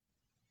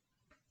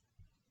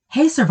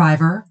Hey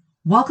Survivor,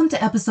 welcome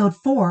to episode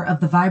 4 of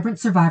the Vibrant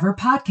Survivor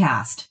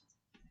podcast.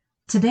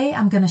 Today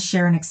I'm going to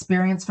share an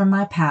experience from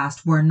my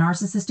past where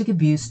narcissistic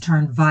abuse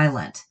turned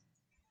violent.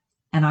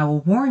 And I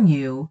will warn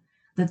you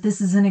that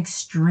this is an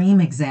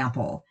extreme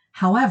example.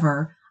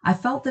 However, I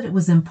felt that it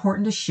was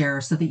important to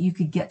share so that you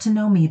could get to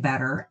know me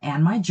better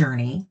and my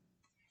journey,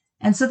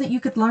 and so that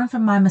you could learn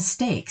from my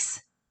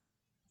mistakes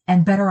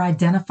and better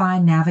identify,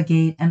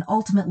 navigate, and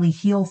ultimately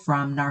heal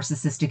from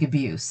narcissistic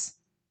abuse.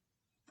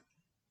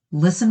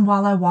 Listen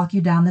while I walk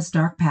you down this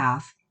dark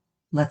path.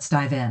 Let's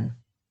dive in.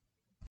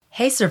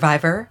 Hey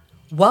Survivor,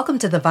 welcome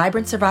to the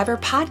Vibrant Survivor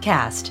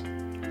podcast.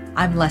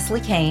 I'm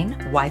Leslie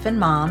Kane, wife and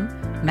mom,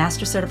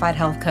 master certified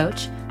health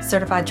coach,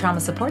 certified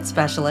trauma support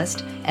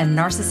specialist, and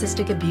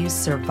narcissistic abuse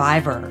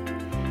survivor.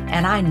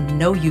 And I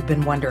know you've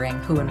been wondering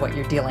who and what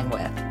you're dealing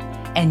with.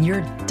 And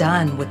you're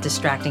done with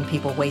distracting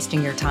people,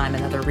 wasting your time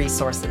and other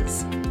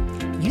resources.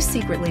 You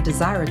secretly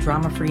desire a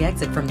drama-free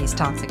exit from these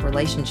toxic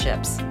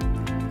relationships.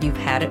 You've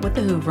had it with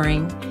the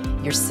hoovering,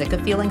 you're sick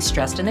of feeling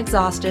stressed and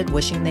exhausted,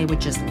 wishing they would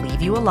just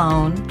leave you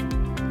alone.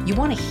 You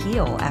want to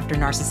heal after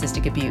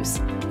narcissistic abuse,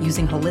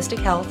 using holistic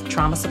health,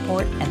 trauma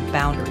support, and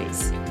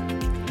boundaries.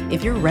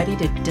 If you're ready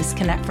to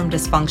disconnect from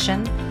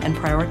dysfunction and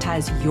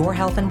prioritize your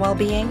health and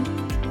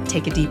well-being,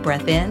 take a deep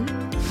breath in,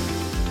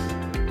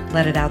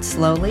 let it out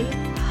slowly,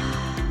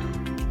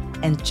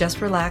 and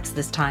just relax.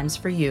 This time's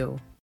for you.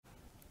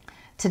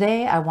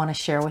 Today, I want to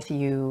share with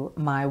you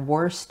my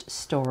worst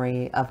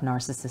story of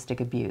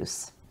narcissistic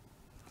abuse.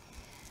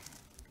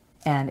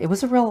 And it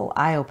was a real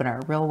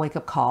eye-opener, real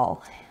wake-up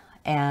call.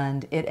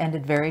 And it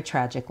ended very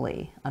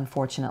tragically,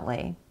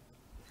 unfortunately.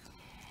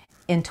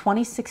 In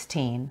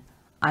 2016,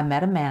 I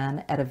met a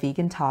man at a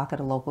vegan talk at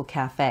a local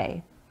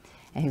cafe.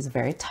 And he was a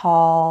very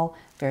tall,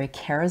 very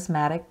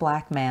charismatic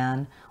black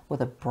man with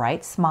a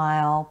bright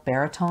smile,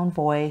 baritone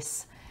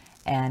voice.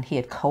 And he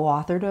had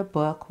co-authored a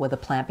book with a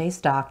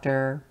plant-based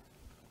doctor.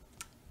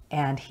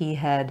 And he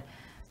had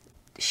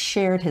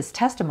shared his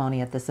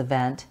testimony at this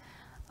event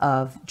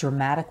of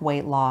dramatic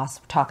weight loss,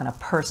 we're talking a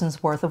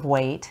person's worth of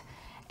weight,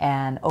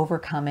 and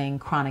overcoming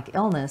chronic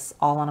illness,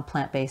 all on a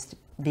plant-based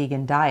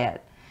vegan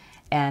diet.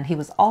 And he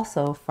was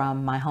also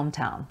from my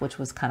hometown, which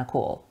was kind of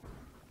cool.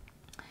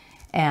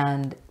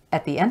 And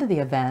at the end of the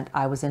event,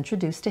 I was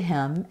introduced to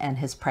him and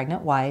his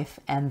pregnant wife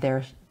and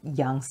their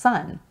young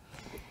son.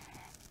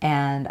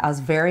 And I was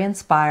very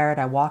inspired.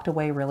 I walked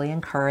away really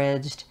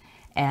encouraged.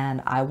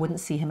 And I wouldn't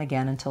see him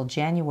again until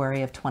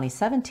January of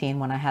 2017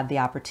 when I had the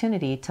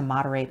opportunity to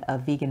moderate a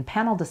vegan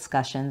panel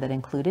discussion that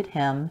included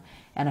him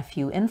and a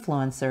few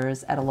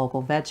influencers at a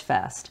local veg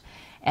fest.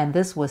 And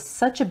this was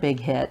such a big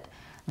hit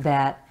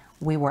that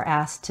we were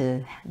asked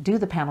to do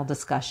the panel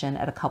discussion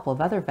at a couple of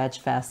other veg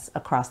fests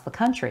across the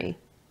country.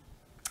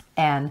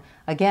 And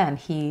again,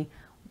 he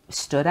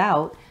stood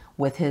out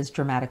with his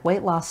dramatic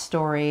weight loss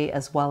story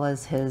as well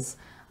as his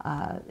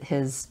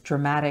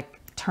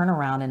dramatic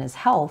turnaround in his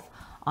health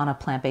on a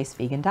plant-based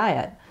vegan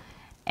diet.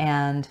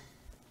 And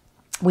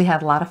we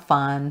had a lot of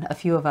fun. A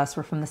few of us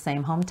were from the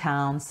same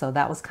hometown, so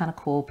that was kind of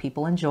cool.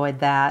 People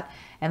enjoyed that,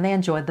 and they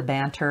enjoyed the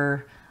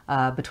banter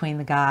between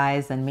the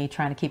guys and me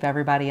trying to keep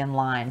everybody in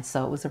line,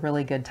 so it was a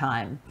really good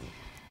time.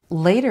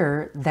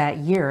 Later that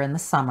year in the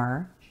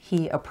summer,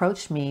 he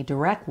approached me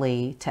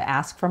directly to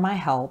ask for my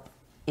help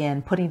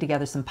in putting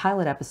together some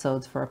pilot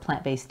episodes for a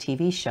plant-based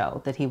TV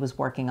show that he was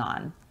working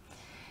on.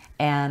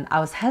 And I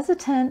was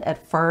hesitant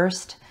at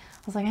first.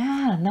 I was like,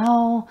 I don't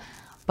know,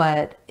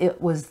 but it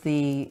was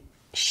the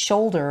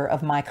shoulder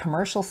of my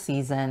commercial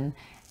season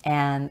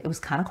and it was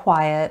kind of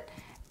quiet,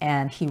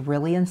 and he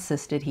really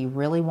insisted, he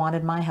really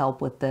wanted my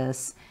help with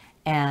this.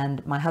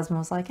 And my husband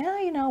was like,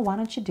 why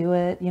don't you do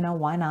it?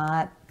 Why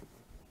not?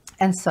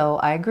 And so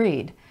I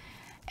agreed,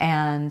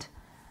 and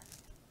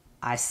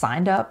I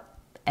signed up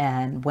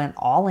and went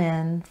all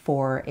in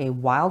for a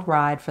wild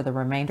ride for the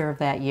remainder of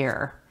that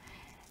year.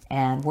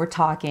 And we're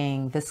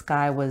talking, this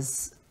guy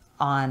was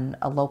on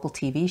a local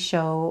TV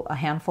show a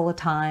handful of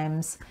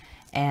times,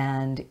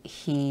 and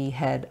he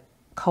had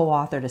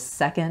co-authored a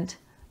second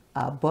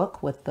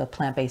book with the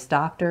plant-based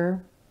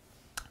doctor,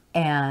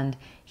 and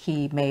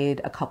he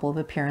made a couple of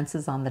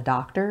appearances on The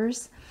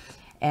Doctors,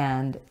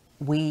 and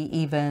we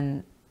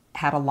even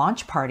had a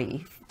launch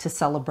party to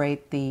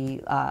celebrate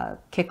the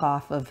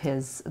kickoff of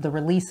the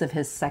release of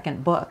his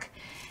second book.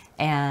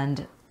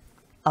 And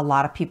a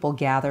lot of people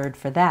gathered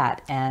for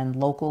that, and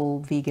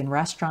local vegan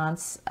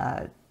restaurants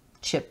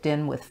chipped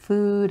in with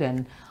food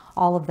and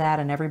all of that,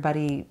 and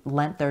everybody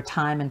lent their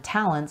time and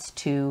talents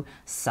to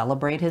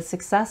celebrate his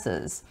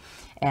successes.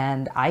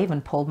 And I even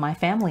pulled my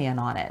family in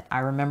on it. I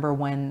remember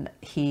when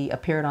he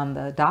appeared on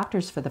The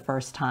Doctors for the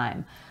first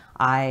time,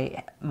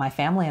 my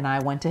family and I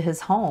went to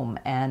his home,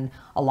 and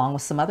along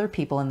with some other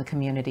people in the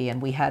community,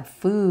 and we had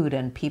food,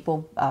 and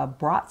people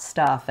brought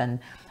stuff, and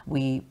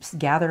we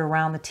gathered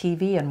around the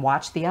TV and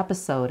watched the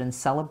episode and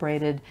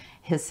celebrated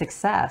his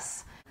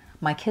success.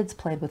 My kids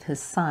played with his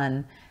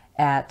son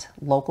at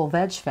local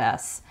veg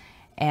fests,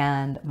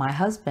 and my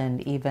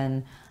husband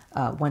even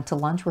went to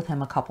lunch with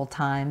him a couple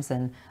times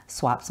and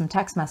swapped some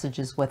text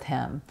messages with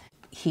him.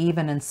 He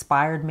even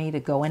inspired me to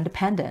go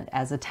independent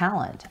as a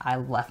talent. I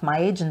left my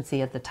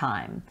agency at the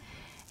time,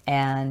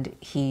 and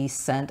he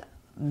sent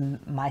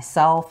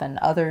myself and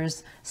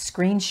others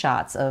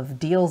screenshots of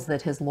deals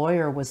that his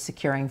lawyer was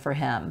securing for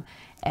him,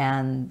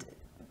 and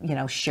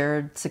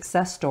shared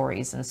success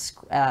stories and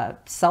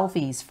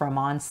selfies from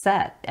on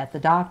set at the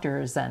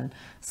doctors and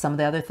some of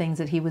the other things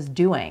that he was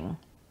doing.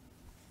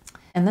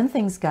 And then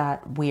things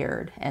got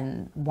weird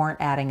and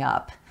weren't adding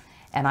up.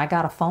 And I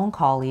got a phone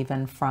call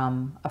even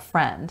from a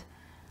friend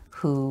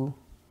who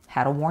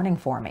had a warning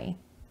for me.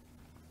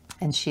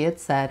 And she had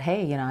said,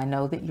 hey, I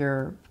know that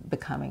you're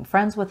becoming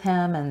friends with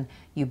him and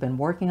you've been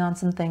working on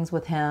some things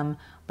with him,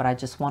 but I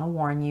just want to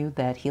warn you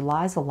that he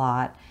lies a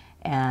lot.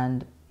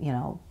 And,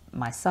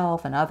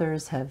 myself and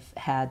others have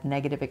had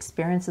negative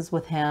experiences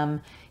with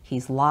him.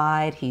 He's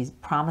lied. He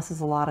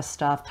promises a lot of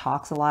stuff,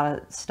 talks a lot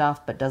of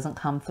stuff, but doesn't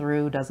come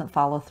through, doesn't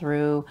follow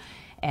through,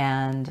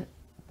 and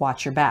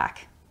watch your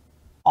back.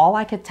 All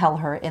I could tell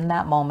her in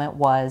that moment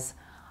was,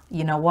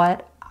 you know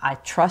what? I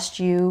trust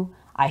you.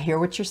 I hear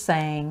what you're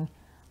saying.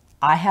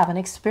 I haven't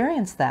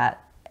experienced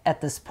that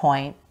at this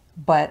point,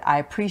 but I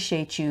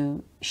appreciate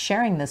you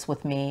sharing this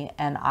with me,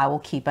 and I will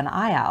keep an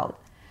eye out.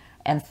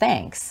 And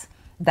thanks.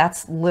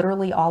 That's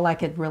literally all I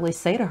could really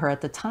say to her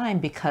at the time,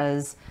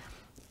 because,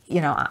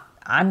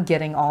 I'm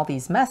getting all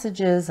these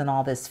messages and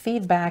all this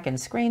feedback and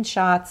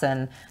screenshots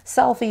and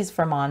selfies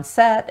from on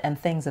set and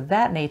things of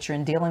that nature,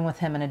 and dealing with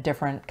him in a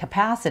different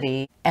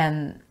capacity.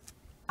 And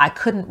I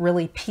couldn't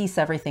really piece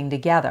everything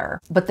together.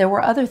 But there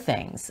were other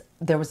things.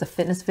 There was a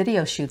fitness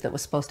video shoot that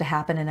was supposed to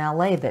happen in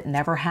LA that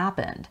never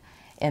happened.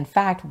 In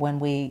fact, when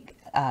we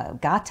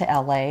got to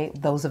LA,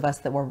 those of us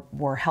that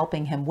were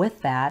helping him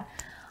with that,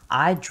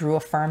 I drew a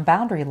firm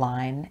boundary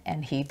line,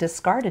 and he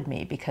discarded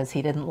me because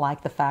he didn't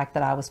like the fact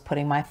that I was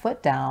putting my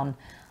foot down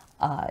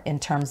in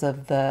terms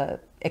of the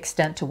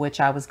extent to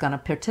which I was going to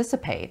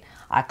participate.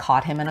 I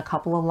caught him in a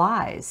couple of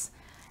lies,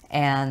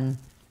 and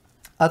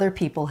other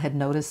people had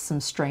noticed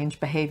some strange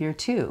behavior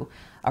too.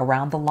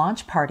 Around the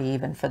launch party,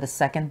 even for the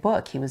second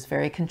book, he was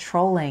very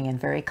controlling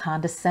and very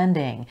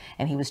condescending,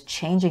 and he was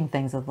changing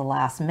things at the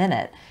last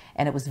minute,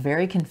 and it was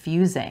very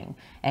confusing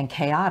and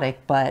chaotic,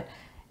 but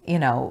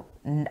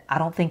I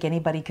don't think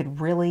anybody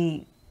could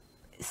really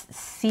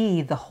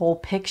see the whole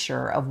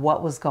picture of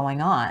what was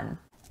going on.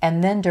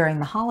 And then during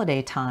the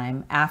holiday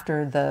time,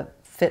 after the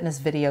fitness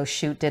video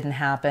shoot didn't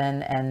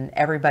happen and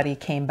everybody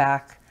came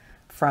back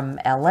from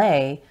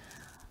LA,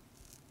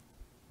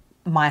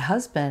 my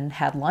husband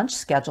had lunch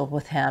scheduled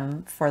with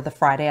him for the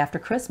Friday after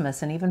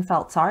Christmas, and even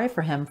felt sorry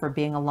for him for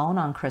being alone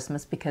on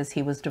Christmas because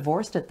he was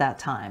divorced at that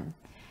time,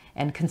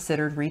 and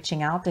considered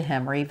reaching out to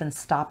him or even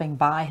stopping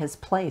by his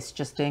place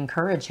just to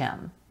encourage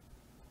him.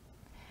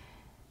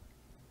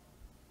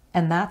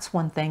 And that's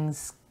when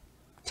things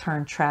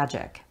turned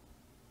tragic.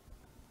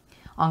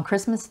 On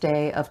Christmas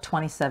Day of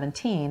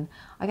 2017,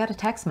 I got a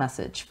text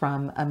message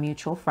from a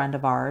mutual friend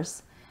of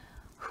ours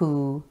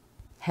who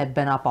had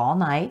been up all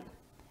night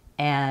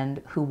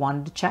and who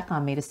wanted to check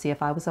on me to see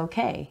if I was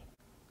okay.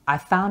 I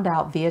found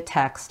out via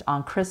text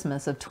on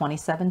Christmas of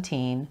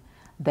 2017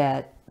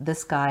 that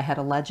this guy had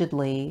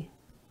allegedly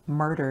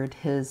murdered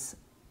his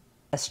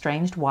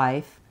estranged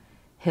wife,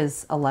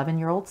 his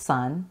 11-year-old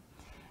son,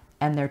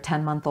 and their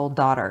 10-month-old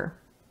daughter.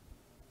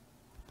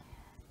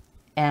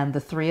 And the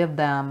three of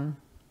them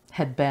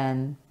had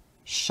been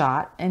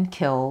shot and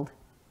killed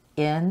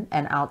in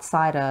and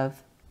outside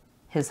of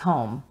his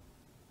home,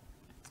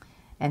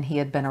 and he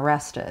had been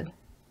arrested.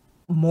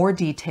 More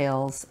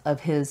details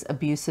of his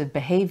abusive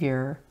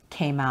behavior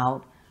came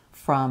out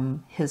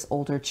from his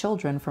older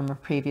children from a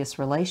previous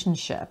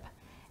relationship,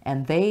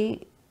 and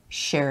they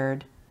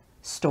shared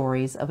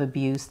stories of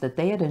abuse that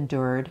they had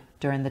endured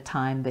during the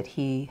time that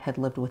he had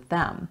lived with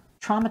them.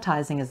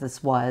 Traumatizing as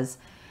this was,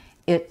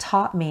 it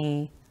taught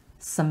me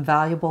some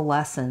valuable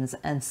lessons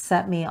and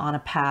set me on a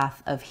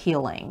path of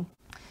healing.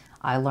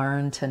 I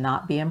learned to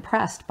not be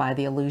impressed by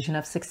the illusion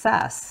of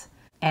success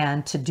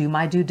and to do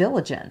my due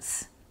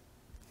diligence.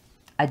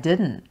 I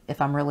didn't,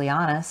 if I'm really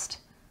honest.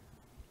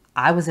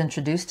 I was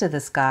introduced to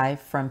this guy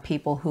from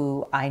people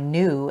who I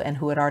knew and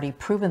who had already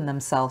proven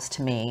themselves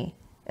to me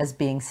as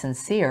being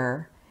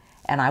sincere,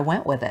 and I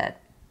went with it.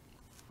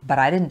 But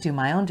I didn't do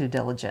my own due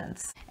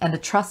diligence. And to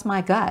trust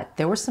my gut.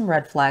 There were some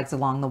red flags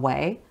along the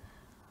way,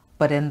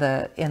 but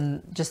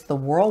in just the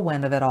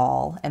whirlwind of it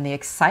all and the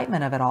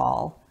excitement of it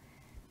all,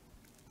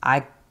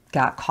 I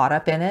got caught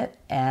up in it,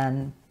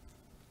 and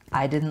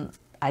I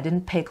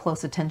didn't pay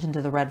close attention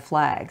to the red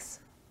flags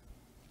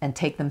and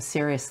take them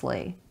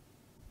seriously.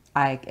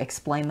 I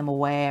explained them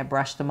away, I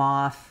brushed them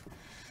off,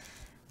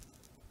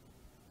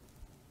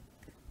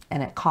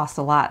 and it cost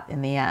a lot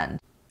in the end.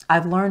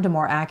 I've learned to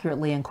more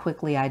accurately and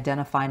quickly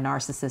identify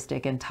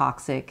narcissistic and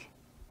toxic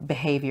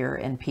behavior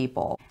in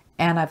people,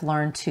 and I've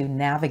learned to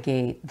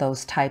navigate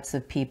those types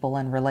of people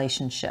and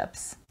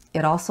relationships.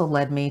 It also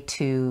led me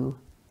to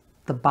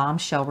the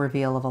bombshell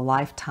reveal of a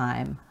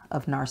lifetime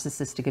of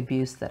narcissistic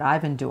abuse that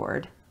I've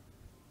endured.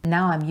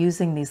 Now I'm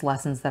using these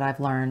lessons that I've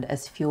learned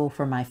as fuel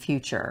for my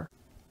future.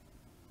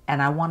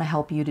 and I want to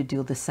help you to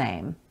do the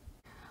same.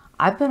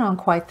 I've been on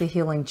quite the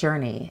healing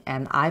journey,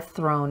 and I've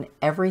thrown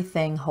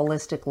everything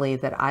holistically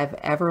that I've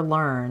ever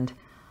learned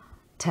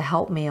to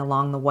help me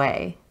along the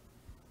way.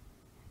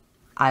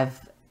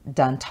 I've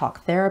done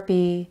talk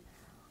therapy,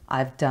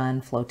 I've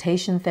done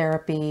flotation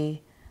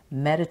therapy,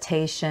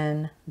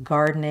 meditation,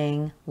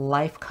 gardening,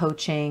 life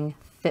coaching,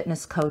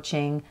 fitness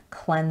coaching,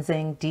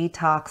 cleansing,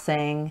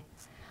 detoxing.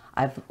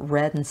 I've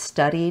read and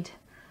studied.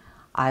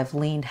 I've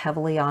leaned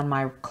heavily on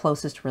my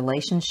closest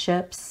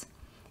relationships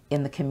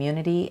in the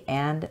community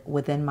and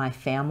within my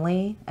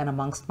family and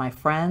amongst my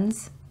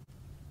friends.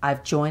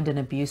 I've joined an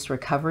abuse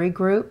recovery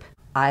group.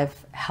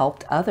 I've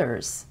helped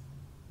others,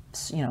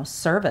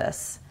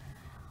 service.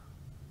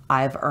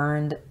 I've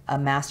earned a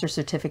master's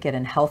certificate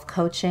in health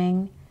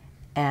coaching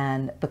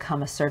and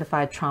become a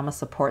certified trauma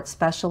support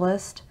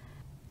specialist.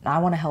 I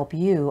want to help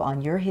you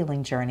on your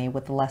healing journey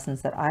with the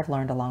lessons that I've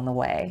learned along the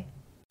way.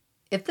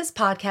 If this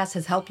podcast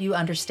has helped you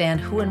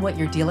understand who and what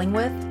you're dealing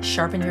with,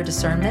 sharpen your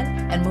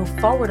discernment, and move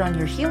forward on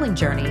your healing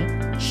journey,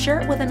 share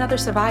it with another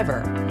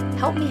survivor.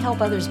 Help me help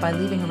others by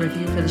leaving a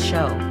review for the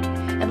show.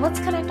 And let's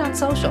connect on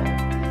social.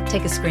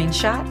 Take a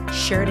screenshot,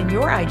 share it in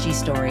your IG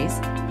stories,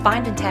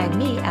 find and tag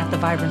me at The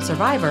Vibrant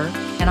Survivor,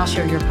 and I'll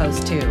share your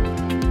post too.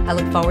 I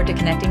look forward to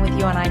connecting with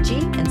you on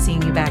IG and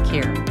seeing you back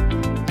here.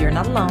 You're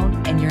not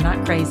alone and you're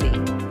not crazy.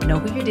 Know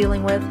who you're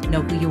dealing with,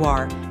 know who you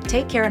are.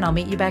 Take care, and I'll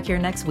meet you back here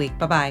next week.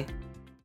 Bye-bye.